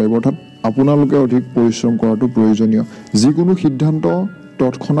কৰিব লাগিব। অৰ্থাৎ আপোনালোকে অধিক পৰিশ্ৰম কৰাটো প্ৰয়োজনীয়। যিকোনো সিদ্ধান্ত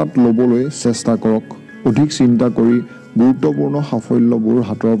তৎক্ষণাত ল'বলৈ চেষ্টা কৰক। অধিক চিন্তা কৰি গুৰুত্বপূৰ্ণ সাফল্যবোৰ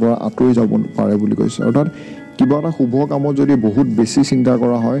হাতৰ পৰা আঁতৰি যাব পাৰে বুলি কৈছে। অৰ্থাৎ কিবা এটা শুভ কামত যদি বহুত বেছি চিন্তা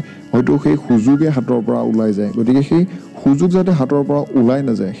কৰা হয়, হয়তো সেই সুযোগে হাতৰ পৰা ওলাই যায়। গতিকে সেই সুযোগ যাতে হাতৰ পৰা ওলাই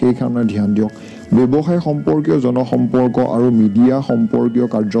নাযায়, সেইকাৰণে ধ্যান দিয়ক। ব্যৱসায় সম্পৰ্কীয়, জনসম্পৰ্ক আৰু মিডিয়া সম্পৰ্কীয়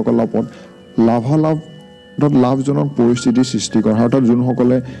কাৰ্যকলাপত লাভজনক পৰিস্থিতিৰ সৃষ্টি কৰা। অৰ্থাৎ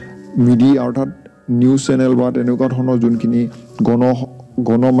যোনসকলে মিডিয়া অৰ্থাৎ নিউজ চেনেল বা তেনেকুৱা ধৰণৰ যোনখিনি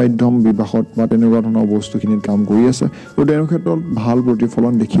গণমাধ্যম বিভাগত বা তেনেকুৱা ধৰণৰ বস্তুখিনিত কাম কৰি আছে, তো তেনে ক্ষেত্ৰত ভাল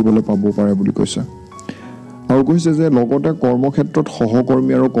প্ৰতিফলন দেখিবলৈ পাব পাৰে বুলি কৈছে। আৰু কৈছে যে লগতে কৰ্মক্ষেত্ৰত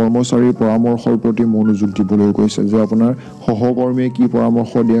সহকৰ্মী আৰু কৰ্মচাৰীৰ পৰামৰ্শৰ প্ৰতি মনোযোগ দিবলৈ কৈছে, যে আপোনাৰ সহকৰ্মীয়ে কি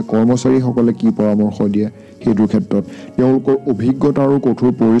পৰামৰ্শ দিয়ে, কৰ্মচাৰীসকলে কি পৰামৰ্শ দিয়ে, সেইটোৰ ক্ষেত্ৰত তেওঁলোকৰ অভিজ্ঞতা আৰু কঠোৰ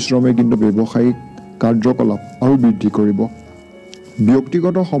পৰিশ্ৰমে কিন্তু ব্যৱসায়িক কাৰ্যকলাপ আৰু বৃদ্ধি কৰিব।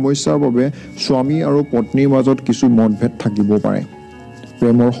 ব্যক্তিগত সমস্যাৰ বাবে স্বামী আৰু পত্নীৰ মাজত কিছু মতভেদ থাকিব পাৰে।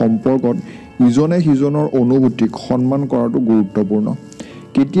 প্ৰেমৰ সম্পৰ্কত ইজনে সিজনৰ অনুভূতিক সন্মান কৰাটো গুৰুত্বপূৰ্ণ।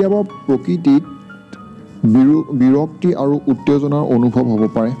 কেতিয়াবা প্ৰকৃতিত বিৰক্তি আৰু উত্তেজনাৰ অনুভৱ হ'ব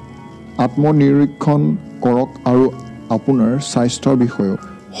পাৰে। আত্মনিৰীক্ষণ কৰক আৰু আপোনাৰ স্বাস্থ্যৰ বিষয়েও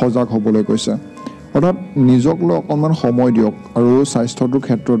সজাগ হ'বলৈ কৈছে। অৰ্থাৎ নিজক লৈ অকণমান সময় দিয়ক আৰু স্বাস্থ্যটোৰ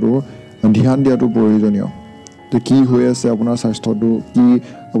ক্ষেত্ৰতো ধ্যান দিয়াটো প্ৰয়োজনীয়। যে কি হৈ আছে আপোনাৰ স্বাস্থ্যটো, কি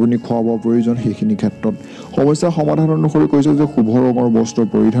আপুনি খোৱা বোৱা প্ৰয়োজন, সেইখিনি ক্ষেত্ৰত সমস্যা সমাধান অনুসৰি কৈছে যে শুভ ৰঙৰ বস্ত্ৰ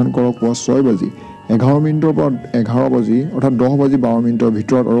পৰিধান কৰক। পুৱা 6:11 পৰা 11 অৰ্থাৎ 10:12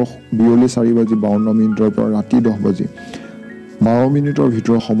 ভিতৰত আৰু বিয়লি 4:52 পৰা ৰাতি 10:12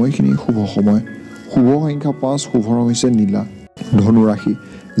 ভিতৰৰ সময়খিনি শুভ সময়। শুভ সংখ্যা 5, শুভ ৰং হৈছে নীলা। ধনু ৰাশি,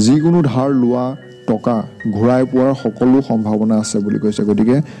 যিকোনো ধাৰ লোৱা টকা ঘূৰাই পোৱাৰ সকলো সম্ভাৱনা আছে বুলি কৈছে।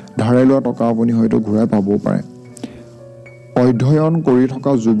 গতিকে ধাৰে লোৱা টকা আপুনি হয়তো ঘূৰাই পাবও পাৰে। অধ্যয়ন কৰি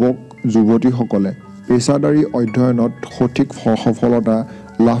থকা যুৱক যুৱতীসকলে পেছাদাৰী অধ্যয়নত সঠিক সফলতা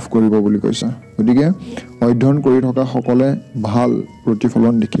লাভ কৰিব বুলি কৈছে। গতিকে অধ্যয়ন কৰি থকা সকলে ভাল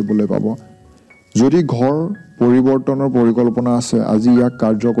প্ৰতিফলন দেখিবলৈ পাব। যদি ঘৰ পৰিৱৰ্তনৰ পৰিকল্পনা আছে, আজি ইয়াক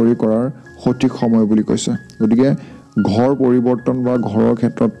কাৰ্যকৰী কৰাৰ সঠিক সময় বুলি কৈছে। গতিকে ঘৰ পৰিৱৰ্তন বা ঘৰৰ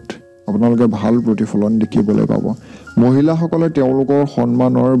ক্ষেত্ৰত আপোনালোকে ভাল প্ৰতিফলন দেখিবলৈ পাব। মহিলাসকলে তেওঁলোকৰ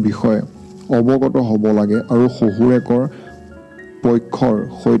সন্মানৰ বিষয়ে অৱগত হ'ব লাগে আৰু শহুৰেকৰ পক্ষৰ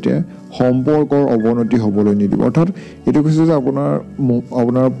সৈতে সম্পৰ্কৰ অৱনতি হ'বলৈ নিদিব। অৰ্থাৎ এইটো কৈছে যে আপোনাৰ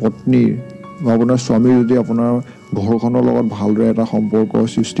পত্নীৰ বা আপোনাৰ স্বামীৰ যদি আপোনাৰ ঘৰখনৰ লগত ভালদৰে এটা সম্পৰ্কৰ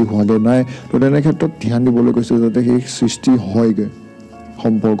সৃষ্টি হোৱাগৈ নাই, তো তেনে ক্ষেত্ৰত ধ্যান দিবলৈ কৈছে যাতে সেই সৃষ্টি হয়গৈ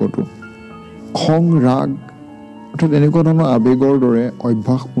সম্পৰ্কটো। খং ৰাগ অৰ্থাৎ এনেকুৱা ধৰণৰ আৱেগৰ দৰে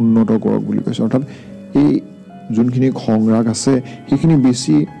অভ্যাস উন্নত কৰক বুলি কৈছে। অৰ্থাৎ এই যোনখিনি খং ৰাগ আছে সেইখিনি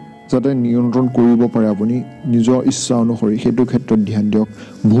বেছি যাতে নিয়ন্ত্ৰণ কৰিব পাৰে আপুনি নিজৰ ইচ্ছা অনুসৰি, সেইটো ক্ষেত্ৰত ধ্যান দিয়ক।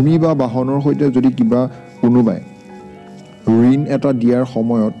 ভূমি বা বাহনৰ সৈতে যদি কোনোবাই ঋণ এটা দিয়াৰ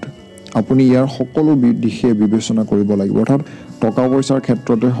সময়ত আপুনি ইয়াৰ সকলো দিশে বিবেচনা কৰিব লাগিব। অৰ্থাৎ টকা পইচাৰ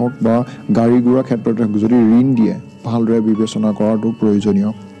ক্ষেত্ৰতে হওক বা গাড়ী ঘোঁৰাৰ ক্ষেত্ৰতে হওক, যদি ঋণ দিয়ে ভালদৰে বিবেচনা কৰাটো প্ৰয়োজনীয়।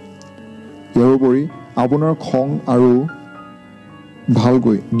 ইয়াৰোপৰি আপোনাৰ খং আৰু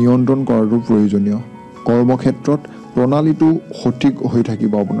ভালকৈ নিয়ন্ত্ৰণ কৰাটো প্ৰয়োজনীয়। কৰ্মক্ষেত্ৰত প্ৰণালীটো সঠিক হৈ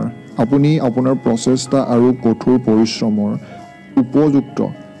থাকিব আপুনি আপোনাৰ প্ৰচেষ্টা আৰু কঠোৰ পৰিশ্ৰমৰ উপযুক্ত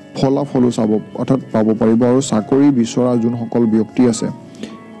ফলাফলো পাব পাৰিব। আৰু চাকৰি বিচৰা যোনসকল ব্যক্তি আছে,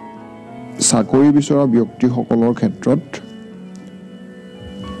 চাকৰি বিচৰা ব্যক্তিসকলৰ ক্ষেত্ৰত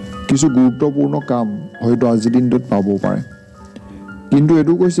কিছু গুৰুত্বপূৰ্ণ কাম হয়তো আজিৰ দিনটোত পাবও পাৰে। কিন্তু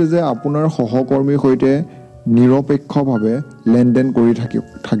এইটো কৈছে যে আপোনাৰ সহকৰ্মীৰ সৈতে নিৰপেক্ষভাৱে লেনদেন কৰি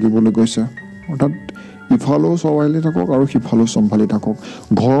থাকিবলৈ কৈছে। অৰ্থাৎ ইফালেও চম্ভালি থাকক আৰু সিফালেও চম্ভালি থাকক।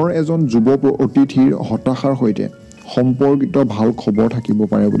 ঘৰৰ এজন যুৱ অতিথিৰ হতাশাৰ সৈতে সম্পৰ্কিত ভাল খবৰ থাকিব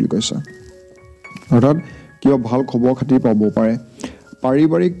পাৰে বুলি কৈছে। অৰ্থাৎ কিবা ভাল খবৰ খাতি পাব পাৰে।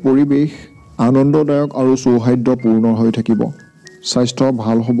 পাৰিবাৰিক পৰিৱেশ আনন্দদায়ক আৰু সৌহাৰ্দ্যপূৰ্ণ হৈ থাকিব। স্বাস্থ্য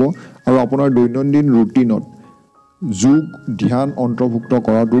ভাল হ'ব আৰু আপোনাৰ দৈনন্দিন ৰুটিনত যোগ ধ্যান অন্তৰ্ভুক্ত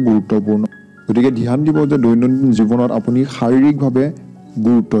কৰাটো গুৰুত্বপূৰ্ণ। গতিকে ধ্যান দিব যে দৈনন্দিন জীৱনত আপুনি শাৰীৰিকভাৱে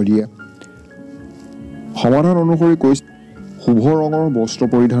গুৰুত্ব দিয়ে। সমাধান অনুসৰি কৈছে শুভ ৰঙৰ বস্ত্ৰ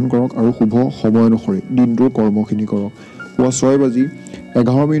পৰিধান কৰক আৰু শুভ সময় অনুসৰি দিনটোৰ কৰ্মখিনি কৰক। পুৱা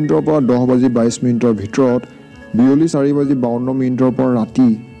 6:11 পৰা 10:22 ভিতৰত, বিয়লি 4:52 পৰা ৰাতি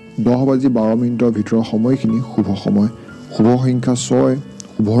 10:12 ভিতৰত সময়খিনি শুভ সময়। শুভ সংখ্যা 6,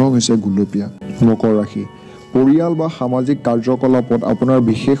 শুভ ৰং হৈছে গুলপীয়া। মকৰ ৰাশি, পৰিয়াল বা সামাজিক কাৰ্যকলাপত আপোনাৰ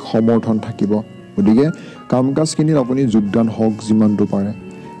বিশেষ সমৰ্থন থাকিব। গতিকে কাম কাজখিনিত আপুনি যোগদান হওক যিমানটো পাৰে।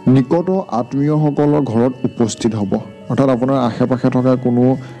 নিকট আত্মীয়সকলৰ ঘৰত উপস্থিত হ'ব। অৰ্থাৎ আপোনাৰ আশে পাশে থকা কোনো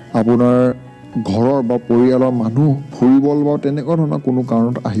আপোনাৰ ঘৰৰ বা পৰিয়ালৰ মানুহ ফুৰিবলৈ বা তেনেকুৱা ধৰণৰ কোনো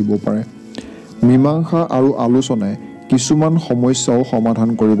কাৰণত আহিব পাৰে। মীমাংসা আৰু আলোচনাই কিছুমান সমস্যাও সমাধান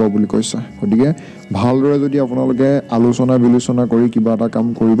কৰিব বুলি কৈছে। গতিকে ভালদৰে যদি আপোনালোকে আলোচনা বিলোচনা কৰি কিবা এটা কাম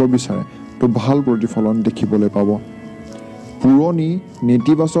কৰিব বিচাৰে, তো ভাল প্ৰতিফলন দেখিবলৈ পাব। পুৰণি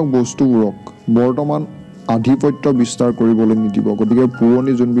নেতিবাচক বস্তুবোৰক বৰ্তমান আধিপত্য বিস্তাৰ কৰিবলৈ নিদিব। গতিকে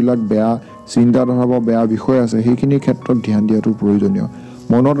পুৰণি যোনবিলাক বেয়া চিন্তাধাৰা বা বেয়া বিষয় আছে সেইখিনিৰ ক্ষেত্ৰত ধ্যান দিয়াটো প্ৰয়োজনীয়।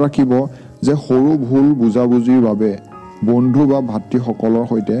 মনত ৰাখিব যে সৰু ভুল বুজাবুজিৰ বাবে বন্ধু বা ভাতৃসকলৰ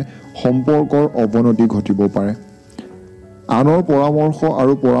সৈতে সম্পৰ্কৰ অৱনতি ঘটিব পাৰে। আনৰ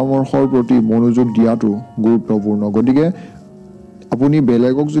পৰামৰ্শৰ প্ৰতি মনোযোগ দিয়াটো গুৰুত্বপূৰ্ণ। গতিকে আপুনি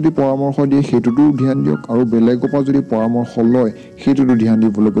বেলেগক যদি পৰামৰ্শ দিয়ে সেইটোতো ধ্যান দিয়ক, আৰু বেলেগৰ পৰা যদি পৰামৰ্শ লয় সেইটোতো ধ্যান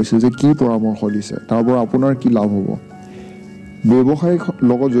দিবলৈ কৈছে যে কি পৰামৰ্শ দিছে, তাৰ পৰা আপোনাৰ কি লাভ হ'ব। ব্যৱসায়িক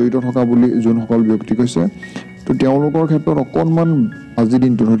লগত জড়িত থকা বুলি যোনসকল ব্যক্তি কৈছে, তো তেওঁলোকৰ ক্ষেত্ৰত অকণমান আজিৰ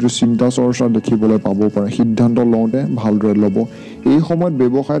দিনটোত হয়তো চিন্তা চৰ্চা দেখিবলৈ পাব পাৰে। সিদ্ধান্ত লওঁতে ভালদৰে ল'ব। এই সময়ত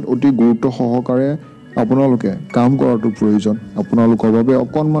ব্যৱসায়ত অতি গুৰুত্ব সহকাৰে আপোনালোকে কাম কৰাটো প্ৰয়োজন। আপোনালোকৰ বাবে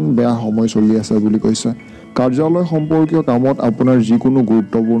অকণমান বেয়া সময় চলি আছে বুলি কৈছে। কাৰ্যালয় সম্পৰ্কীয় কামত আপোনাৰ যিকোনো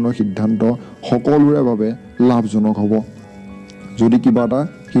গুৰুত্বপূৰ্ণ সিদ্ধান্ত সকলোৰে বাবে লাভজনক হ'ব যদি কিবা এটা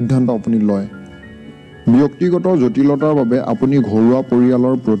সিদ্ধান্ত আপুনি লয়। ব্যক্তিগত জটিলতাৰ বাবে আপুনি ঘৰুৱা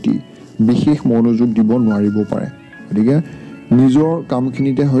পৰিয়ালৰ প্ৰতি বিশেষ মনোযোগ দিব নোৱাৰিব পাৰে। গতিকে নিজৰ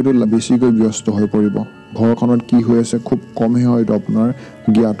কামখিনিতে হয়তো বেছিকৈ ব্যস্ত হৈ পৰিব। ঘৰখনত কি হৈ আছে খুব কমহে হয়তো আপোনাৰ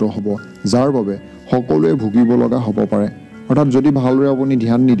জ্ঞাত হ'ব, যাৰ বাবে সকলোৱে ভুগিব লগা হ'ব পাৰে। অৰ্থাৎ যদি ভালদৰে আপুনি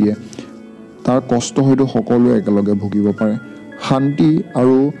ধ্যান নিদিয়ে তাৰ কষ্ট হয়তো সকলোৱে একেলগে ভুগিব পাৰে। শান্তি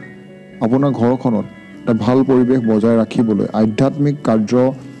আৰু আপোনাৰ ঘৰখনত এটা ভাল পৰিৱেশ বজাই ৰাখিবলৈ আধ্যাত্মিক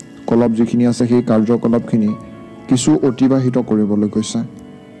কাৰ্যকলাপ যিখিনি আছে সেই কাৰ্যকলাপখিনি কিছু অতিবাহিত কৰিবলৈ কৈছে।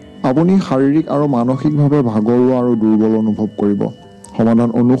 আপুনি শাৰীৰিক আৰু মানসিকভাৱে ভাগৰুৱা আৰু দুৰ্বল অনুভৱ কৰিব। সমাধান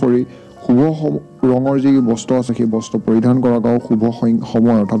অনুসৰি শুভ ৰঙৰ যি বস্ত্ৰ আছে সেই বস্ত্ৰ পৰিধান কৰক আৰু শুভ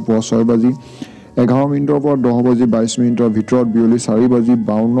সময় অৰ্থাৎ পুৱা 6:11 পৰা 10:22 ভিতৰত, বিয়লি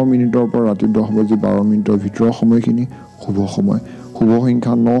 4:52 পৰা ৰাতি 10:12 ভিতৰৰ সময়খিনি শুভ সময়। শুভ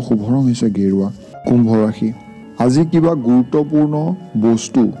সংখ্যা 9, শুভ ৰং হৈছে গেৰুৱা। কুম্ভ ৰাশি, আজি কিবা গুৰুত্বপূৰ্ণ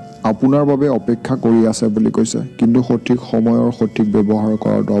বস্তু আপোনাৰ বাবে অপেক্ষা কৰি আছে বুলি কৈছে, কিন্তু সঠিক সময়ৰ সঠিক ব্যৱহাৰ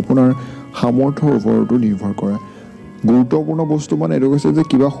কৰাটো আপোনাৰ সামৰ্থ্যৰ ওপৰতো নিৰ্ভৰ কৰে। গুৰুত্বপূৰ্ণ বস্তু মানে এইটো কৈছে যে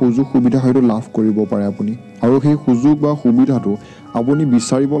কিবা সুযোগ সুবিধা হয়তো লাভ কৰিব পাৰে আপুনি, আৰু সেই সুযোগ বা সুবিধাটো আপুনি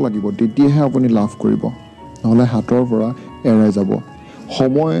বিচাৰিব লাগিব, তেতিয়াহে আপুনি লাভ কৰিব, নহ'লে হাতৰ পৰা এৰাই যাব।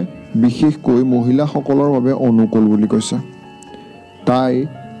 সময় বিশেষকৈ মহিলাসকলৰ বাবে অনুকূল বুলি কৈছে।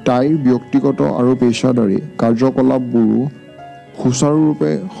 তাইৰ ব্যক্তিগত আৰু পেছাদাৰী কাৰ্যকলাপবোৰো সুচাৰুৰূপে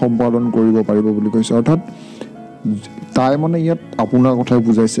সম্পাদন কৰিব পাৰিব বুলি কৈছে। অৰ্থাৎ তাই মানে ইয়াত আপোনাৰ কথাই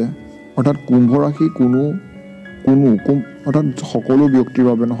বুজাইছে। অৰ্থাৎ কুম্ভ ৰাশি অৰ্থাৎ সকলো ব্যক্তিৰ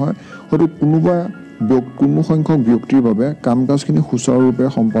বাবে নহয়, হয়তো কোনো সংখ্যক ব্যক্তিৰ বাবে কাম কাজখিনি সুচাৰুৰূপে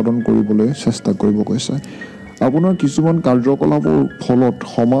সম্পাদন কৰিবলৈ চেষ্টা কৰিব কৈছে। আপোনাৰ কিছুমান কাৰ্যকলাপৰ ফলত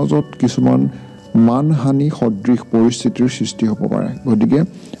সমাজত কিছুমান মানহানি সদৃশ পৰিস্থিতিৰ সৃষ্টি হ'ব পাৰে, গতিকে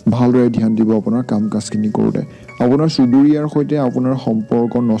ভালদৰে ধ্যান দিব আপোনাৰ কাম কাজখিনি কৰোঁতে। আপোনাৰ চুবুৰীয়াৰ সৈতে আপোনাৰ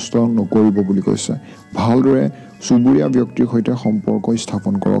সম্পৰ্ক নষ্ট নকৰিব বুলি কৈছে। ভালদৰে চুবুৰীয়া ব্যক্তিৰ সৈতে সম্পৰ্ক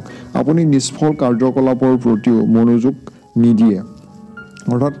স্থাপন কৰক। আপুনি নিষ্ফল কাৰ্যকলাপৰ প্ৰতিও মনোযোগ নিদিয়ে।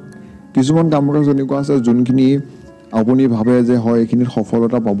 অৰ্থাৎ কিছুমান কাম কাজ এনেকুৱা আছে যোনখিনি আপুনি ভাবে যে হয় এইখিনিত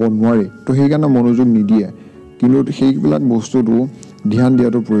সফলতা পাব নোৱাৰে, তো সেইকাৰণে মনোযোগ নিদিয়ে, কিন্তু সেইবিলাক বস্তুটো ধ্যান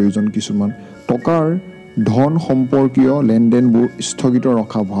দিয়াটো প্ৰয়োজন। কিছুমান টকাৰ ধন সম্পৰ্কীয় লেনদেনবোৰ স্থগিত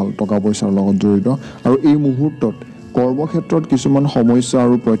ৰখা ভাল, টকা পইচাৰ লগত জড়িত। আৰু এই মুহূৰ্তত কৰ্মক্ষেত্ৰত কিছুমান সমস্যা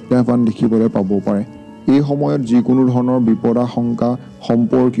আৰু প্ৰত্যাহ্বান দেখিবলৈ পাব পাৰে। এই সময়ত যিকোনো ধৰণৰ বিপদাশংকা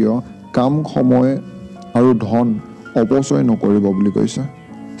সম্পৰ্কীয় কাম, সময় আৰু ধন অপচয় নকৰিব বুলি কৈছে।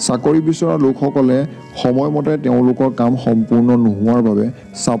 চাকৰি বিচৰা লোকসকলে সময়মতে তেওঁলোকৰ কাম সম্পূৰ্ণ নোহোৱাৰ বাবে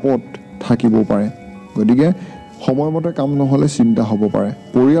চাপত থাকিব পাৰে, গতিকে সময়মতে কাম নহ'লে চিন্তা হ'ব পাৰে।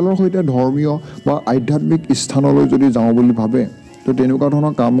 পৰিয়ালৰ সৈতে ধৰ্মীয় বা আধ্যাত্মিক স্থানলৈ যদি যাওঁ বুলি ভাবে, তো তেনেকুৱা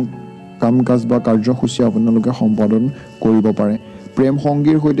ধৰণৰ কাম কাজ বা কাৰ্যসূচী আপোনালোকে সম্পাদন কৰিব পাৰে। প্ৰেম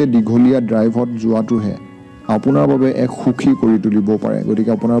সংগীৰ সৈতে দীঘলীয়া ড্ৰাইভত যোৱাটোহে আপোনাৰ বাবে এক সুখী কৰি তুলিব পাৰে,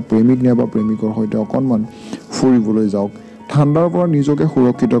 গতিকে আপোনাৰ প্ৰেমিক নাইবা প্ৰেমিকৰ সৈতে অকণমান ফুৰিবলৈ যাওক। ঠাণ্ডাৰ পৰা নিজকে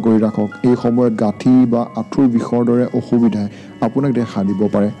সুৰক্ষিত কৰি ৰাখক। এই সময়ত গাঁঠি বা আঁঠুৰ বিষৰ দৰে অসুবিধাই আপোনাক দেখা দিব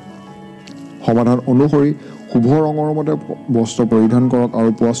পাৰে। সমাধান অনুসৰি শুভ ৰঙৰ মতে বস্ত্ৰ পৰিধান কৰক আৰু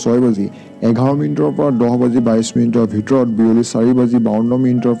পুৱা 6:11 পৰা 10:22 ভিতৰত, বিয়লি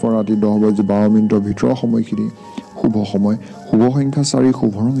 4:52 পৰা ৰাতি 10:12 ভিতৰৰ সময়খিনি শুভ সময়। শুভ সংখ্যা 4,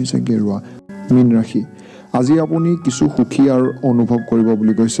 শুভ ৰং হৈছে গেৰুৱা। মীন ৰাশি, আজি আপুনি কিছু সুখী আৰু অনুভৱ কৰিব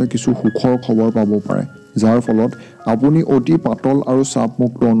বুলি কৈছে। কিছু সুখৰ খবৰ পাব পাৰে, যাৰ ফলত আপুনি অতি পাতল আৰু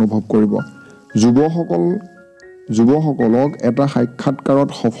চাপমুক্ত অনুভৱ কৰিব। যুৱসকলক এটা সাক্ষাৎকাৰত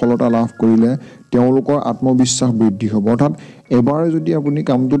সফলতা লাভ কৰিলে তেওঁলোকৰ আত্মবিশ্বাস বৃদ্ধি হ'ব। অৰ্থাৎ এবাৰ যদি আপুনি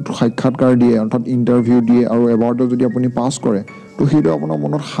কামটোত সাক্ষাৎকাৰ দিয়ে, অৰ্থাৎ ইণ্টাৰভিউ দিয়ে, আৰু এবাৰতে যদি আপুনি পাছ কৰে, তো সেইটো আপোনাৰ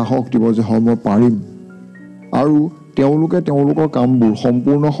মনত সাহস দিব যে হয় মই পাৰিম। আৰু তেওঁলোকে তেওঁলোকৰ কামবোৰ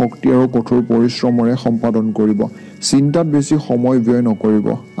সম্পূৰ্ণ শক্তি আৰু কঠোৰ পৰিশ্ৰমেৰে সম্পাদন কৰিব। চিন্তাত বেছি সময় ব্যয় নকৰিব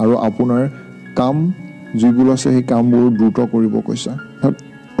আৰু আপোনাৰ কাম যিবোৰ আছে সেই কামবোৰ দ্ৰুত কৰিব কৈছে,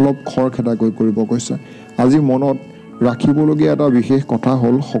 অলপ খৰখেদাকৈ কৰিব কৈছে। আজি মনত ৰাখিবলগীয়া এটা বিশেষ কথা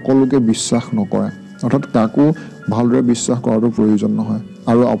হ'ল সকলোকে বিশ্বাস নকৰা। অৰ্থাৎ কাকো ভালদৰে বিশ্বাস কৰাটো প্ৰয়োজন নহয়,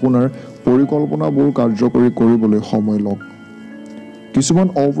 আৰু আপোনাৰ পৰিকল্পনাবোৰ কাৰ্যকৰী কৰিবলৈ সময় লওক। কিছুমান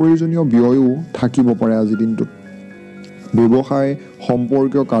অপ্ৰয়োজনীয় ব্যয়ো থাকিব পাৰে আজিৰ দিনটোত। ব্যৱসায়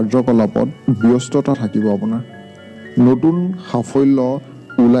সম্পৰ্কীয় কাৰ্যকলাপত ব্যস্ততা থাকিব আপোনাৰ। নতুন সাফল্য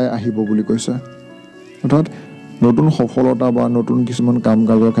ওলাই আহিব বুলি কৈছে। অৰ্থাৎ নতুন সফলতা বা নতুন কিছুমান কাম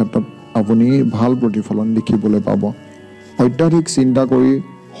কাজৰ ক্ষেত্ৰত আপুনি ভাল প্ৰতিফলন দেখিবলৈ পাব। অত্যাধিক চিন্তা কৰি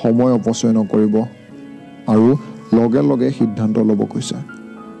সময় অপচয় নকৰিব আৰু লগে লগে সিদ্ধান্ত ল'ব কৈছে।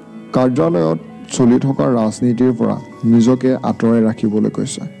 কাৰ্যালয়ত চলি থকা ৰাজনীতিৰ পৰা নিজকে আঁতৰাই ৰাখিবলৈ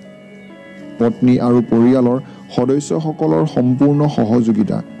কৈছে। পত্নী আৰু পৰিয়ালৰ সদস্যসকলৰ সম্পূৰ্ণ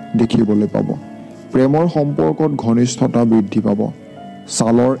সহযোগিতা দেখিবলৈ পাব। প্ৰেমৰ সম্পৰ্কত ঘনিষ্ঠতা বৃদ্ধি পাব।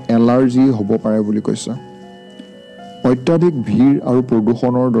 ছালৰ এলাৰ্জি হ'ব পাৰে বুলি কৈছে। অত্যাধিক ভিৰ আৰু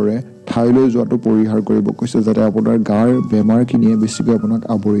প্ৰদূষণৰ দৰে ঠাইলৈ যোৱাটো পৰিহাৰ কৰিব কৈছে, যাতে আপোনাৰ গাৰ বেমাৰখিনিয়ে বেছিকৈ আপোনাক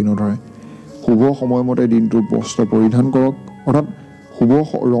আৱৰি নধৰে। শুভ সময়মতে দিনটোৰ বস্ত্ৰ পৰিধান কৰক, অৰ্থাৎ শুভ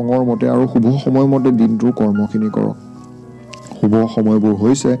ৰঙৰ মতে আৰু শুভ সময়মতে দিনটোৰ কৰ্মখিনি কৰক। শুভ সময়বোৰ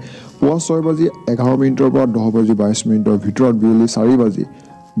হৈছে পুৱা 6:11 পৰা 10:22 ভিতৰত, বিয়লি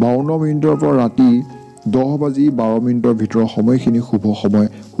 4:52 পৰা ৰাতি 10:12 ভিতৰৰ সময়খিনি শুভ সময়।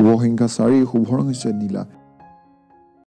 শুভ সংখ্যা 4, শুভ ৰং হৈছে নীলা।